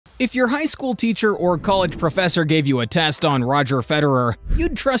If your high school teacher or college professor gave you a test on Roger Federer,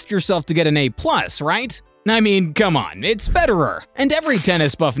 you'd trust yourself to get an A+, right? I mean, come on, it's Federer, and every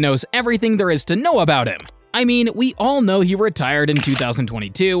tennis buff knows everything there is to know about him. I mean, we all know he retired in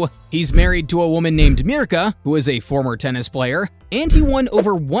 2022, he's married to a woman named Mirka, who is a former tennis player, and he won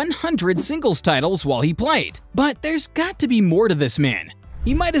over 100 singles titles while he played. But there's got to be more to this man.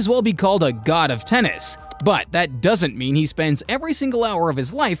 He might as well be called a god of tennis. But that doesn't mean he spends every single hour of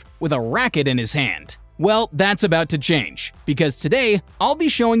his life with a racket in his hand. Well, that's about to change, because today I'll be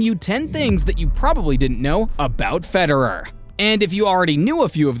showing you 10 things that you probably didn't know about Federer. And if you already knew a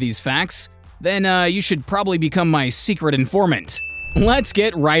few of these facts, then you should probably become my secret informant. Let's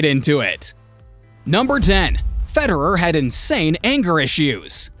get right into it. Number 10. Federer had insane anger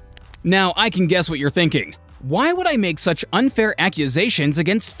issues. Now, I can guess what you're thinking. Why would I make such unfair accusations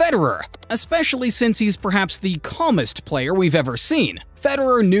against Federer, especially since he's perhaps the calmest player we've ever seen?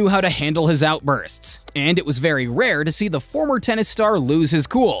 Federer knew how to handle his outbursts, and it was very rare to see the former tennis star lose his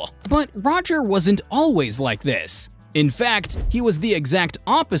cool. But Roger wasn't always like this. In fact, he was the exact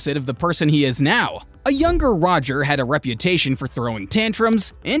opposite of the person he is now. A younger Roger had a reputation for throwing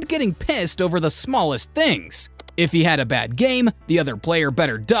tantrums and getting pissed over the smallest things. If he had a bad game, the other player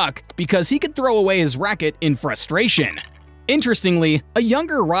better duck because he could throw away his racket in frustration. Interestingly, a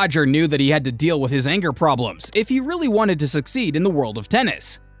younger Roger knew that he had to deal with his anger problems if he really wanted to succeed in the world of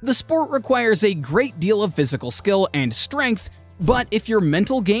tennis. The sport requires a great deal of physical skill and strength, but if your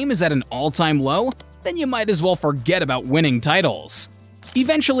mental game is at an all-time low, then you might as well forget about winning titles.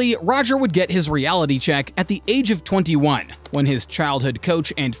 Eventually, Roger would get his reality check at the age of 21, when his childhood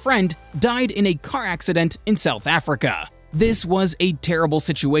coach and friend died in a car accident in South Africa. This was a terrible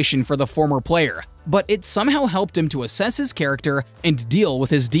situation for the former player, but it somehow helped him to assess his character and deal with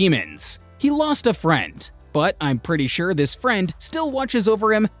his demons. He lost a friend, but I'm pretty sure this friend still watches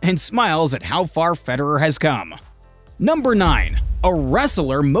over him and smiles at how far Federer has come. Number 9. A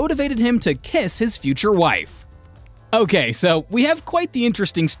wrestler motivated him to kiss his future wife. Okay, so we have quite the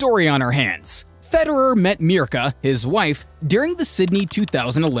interesting story on our hands. Federer met Mirka, his wife, during the Sydney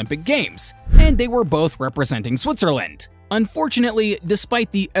 2000 Olympic Games, and they were both representing Switzerland. Unfortunately,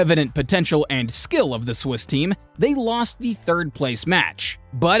 despite the evident potential and skill of the Swiss team, they lost the third-place match.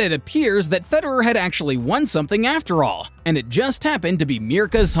 But it appears that Federer had actually won something after all, and it just happened to be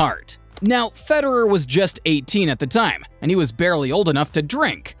Mirka's heart. Now, Federer was just 18 at the time, and he was barely old enough to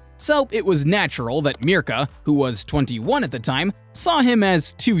drink. So it was natural that Mirka, who was 21 at the time, saw him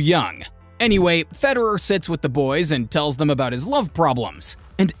as too young. Anyway, Federer sits with the boys and tells them about his love problems,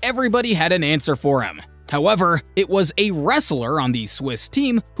 and everybody had an answer for him. However, it was a wrestler on the Swiss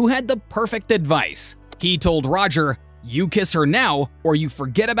team who had the perfect advice. He told Roger, "You kiss her now, or you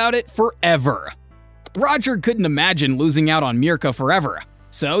forget about it forever." Roger couldn't imagine losing out on Mirka forever,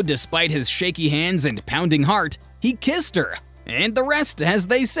 so despite his shaky hands and pounding heart, he kissed her. And the rest, as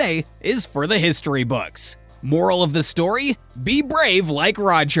they say, is for the history books. Moral of the story? Be brave like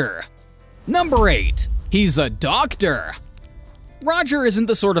Roger. Number 8. He's a doctor. Roger isn't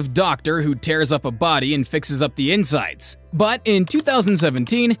the sort of doctor who tears up a body and fixes up the insides. But in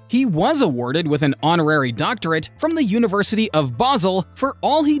 2017, he was awarded with an honorary doctorate from the University of Basel for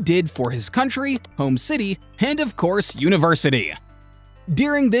all he did for his country, home city, and of course, university.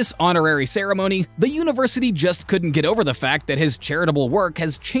 During this honorary ceremony, the university just couldn't get over the fact that his charitable work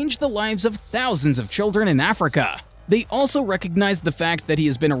has changed the lives of thousands of children in Africa. They also recognized the fact that he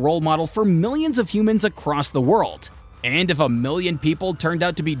has been a role model for millions of humans across the world. And if 1 million people turned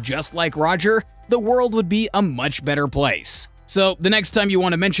out to be just like Roger, the world would be a much better place. So the next time you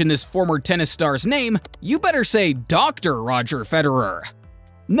want to mention this former tennis star's name, you better say Dr. Roger Federer.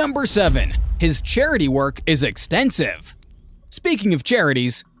 Number 7. His charity work is extensive. Speaking of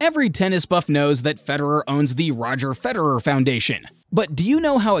charities, every tennis buff knows that Federer owns the Roger Federer Foundation. But do you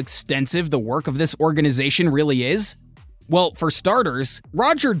know how extensive the work of this organization really is? Well, for starters,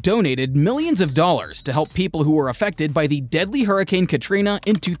 Roger donated millions of dollars to help people who were affected by the deadly Hurricane Katrina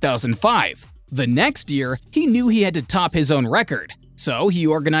in 2005. The next year, he knew he had to top his own record, so he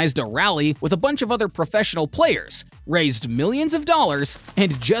organized a rally with a bunch of other professional players, raised millions of dollars,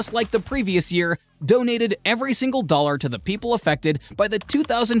 and just like the previous year, donated every single dollar to the people affected by the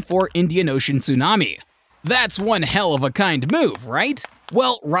 2004 Indian Ocean tsunami. That's one hell of a kind move, right?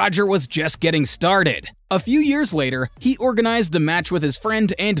 Well, Roger was just getting started. A few years later, he organized a match with his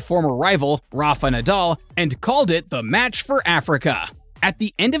friend and former rival, Rafa Nadal, and called it the Match for Africa. At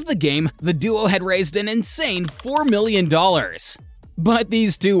the end of the game, the duo had raised an insane $4 million. But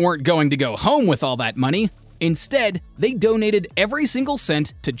these two weren't going to go home with all that money. Instead, they donated every single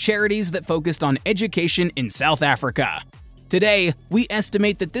cent to charities that focused on education in South Africa. Today, we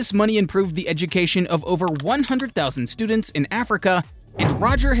estimate that this money improved the education of over 100,000 students in Africa, and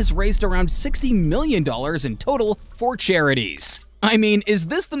Roger has raised around $60 million in total for charities. I mean, is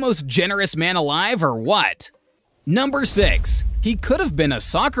this the most generous man alive or what? Number 6. He could have been a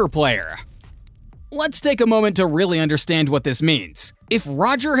soccer player. Let's take a moment to really understand what this means. If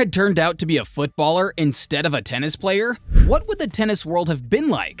Roger had turned out to be a footballer instead of a tennis player, what would the tennis world have been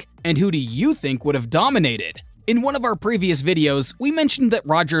like? And who do you think would have dominated? In one of our previous videos, we mentioned that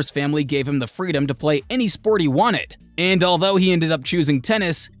Roger's family gave him the freedom to play any sport he wanted. And although he ended up choosing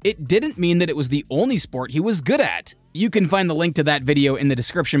tennis, it didn't mean that it was the only sport he was good at. You can find the link to that video in the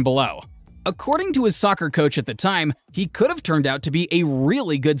description below. According to his soccer coach at the time, he could have turned out to be a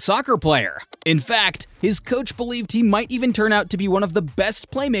really good soccer player. In fact, his coach believed he might even turn out to be one of the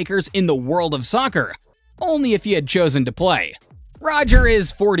best playmakers in the world of soccer, only if he had chosen to play. Roger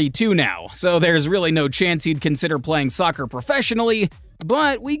is 42 now, so there's really no chance he'd consider playing soccer professionally,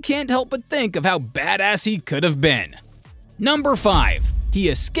 but we can't help but think of how badass he could have been. Number 5. He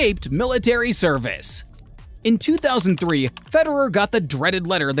escaped military service. In 2003, Federer got the dreaded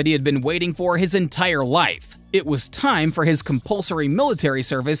letter that he had been waiting for his entire life. It was time for his compulsory military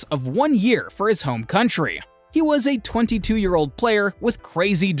service of 1 year for his home country. He was a 22-year-old player with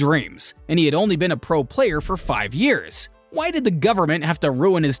crazy dreams, and he had only been a pro player for 5 years. Why did the government have to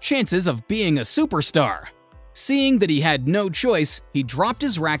ruin his chances of being a superstar? Seeing that he had no choice, he dropped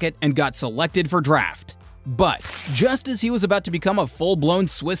his racket and got selected for draft. But just as he was about to become a full-blown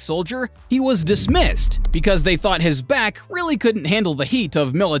Swiss soldier, he was dismissed because they thought his back really couldn't handle the heat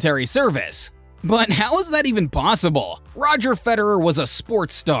of military service. But how is that even possible? Roger Federer was a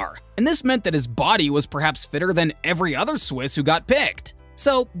sports star, and this meant that his body was perhaps fitter than every other Swiss who got picked.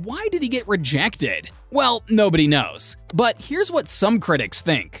 So why did he get rejected? Well, nobody knows. But here's what some critics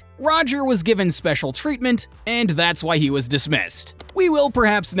think. Roger was given special treatment, and that's why he was dismissed. We will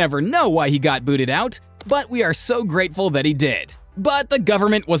perhaps never know why he got booted out, but we are so grateful that he did. But the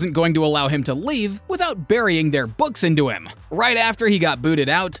government wasn't going to allow him to leave without burying their books into him. Right after he got booted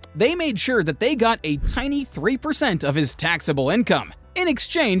out, they made sure that they got a tiny 3% of his taxable income in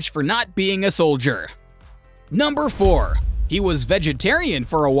exchange for not being a soldier. Number 4. He was vegetarian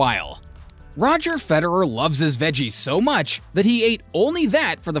for a while. Roger Federer loves his veggies so much that he ate only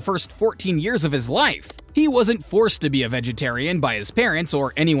that for the first 14 years of his life. He wasn't forced to be a vegetarian by his parents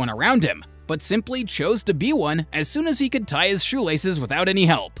or anyone around him, but simply chose to be one as soon as he could tie his shoelaces without any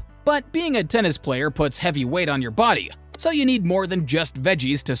help. But being a tennis player puts heavy weight on your body, so you need more than just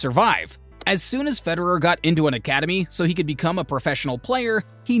veggies to survive. As soon as Federer got into an academy so he could become a professional player,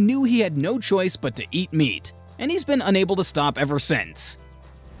 he knew he had no choice but to eat meat, and he's been unable to stop ever since.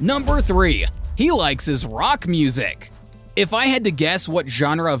 Number 3. He likes his rock music. If I had to guess what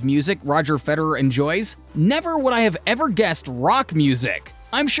genre of music Roger Federer enjoys, never would I have ever guessed rock music.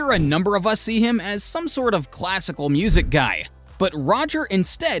 I'm sure a number of us see him as some sort of classical music guy, but Roger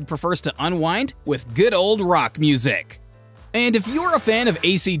instead prefers to unwind with good old rock music. And if you're a fan of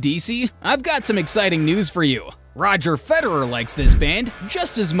AC/DC, I've got some exciting news for you. Roger Federer likes this band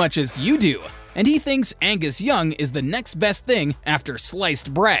just as much as you do, and he thinks Angus Young is the next best thing after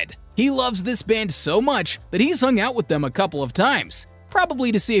sliced bread. He loves this band so much that he's hung out with them a couple of times,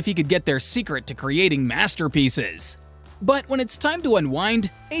 probably to see if he could get their secret to creating masterpieces. But when it's time to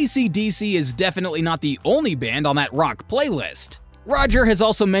unwind, AC/DC is definitely not the only band on that rock playlist. Roger has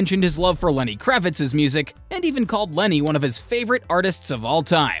also mentioned his love for Lenny Kravitz's music and even called Lenny one of his favorite artists of all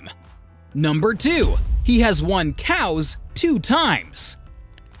time. Number 2. He has won cows 2 times.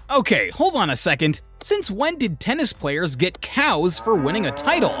 Okay, hold on a second. Since when did tennis players get cows for winning a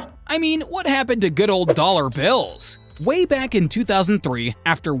title? I mean, what happened to good old dollar bills? Way back in 2003,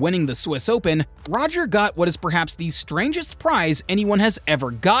 after winning the Swiss Open, Roger got what is perhaps the strangest prize anyone has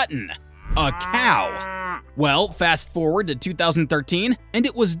ever gotten: a cow. Well, fast forward to 2013, and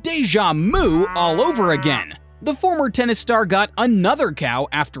it was déjà vu all over again. The former tennis star got another cow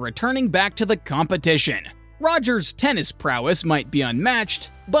after returning back to the competition. Roger's tennis prowess might be unmatched,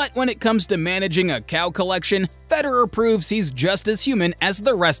 but when it comes to managing a cow collection, Federer proves he's just as human as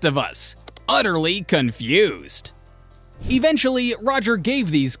the rest of us. Utterly confused. Eventually, Roger gave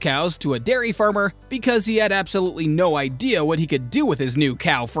these cows to a dairy farmer because he had absolutely no idea what he could do with his new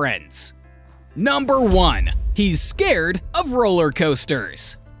cow friends. Number 1. He's scared of roller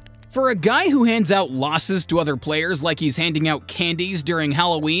coasters. For a guy who hands out losses to other players like he's handing out candies during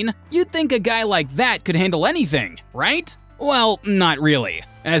Halloween, you'd think a guy like that could handle anything, right? Well, not really.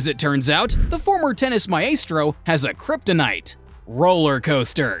 As it turns out, the former tennis maestro has a kryptonite: roller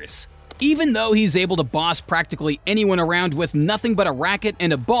coasters. Even though he's able to boss practically anyone around with nothing but a racket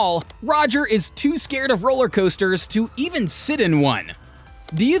and a ball, Roger is too scared of roller coasters to even sit in one.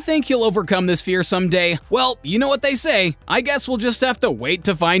 Do you think he'll overcome this fear someday? Well, you know what they say, I guess we'll just have to wait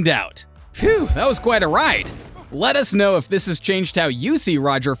to find out. Phew, that was quite a ride. Let us know if this has changed how you see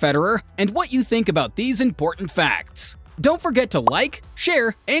Roger Federer and what you think about these important facts. Don't forget to like,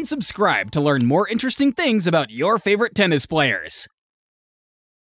 share, and subscribe to learn more interesting things about your favorite tennis players.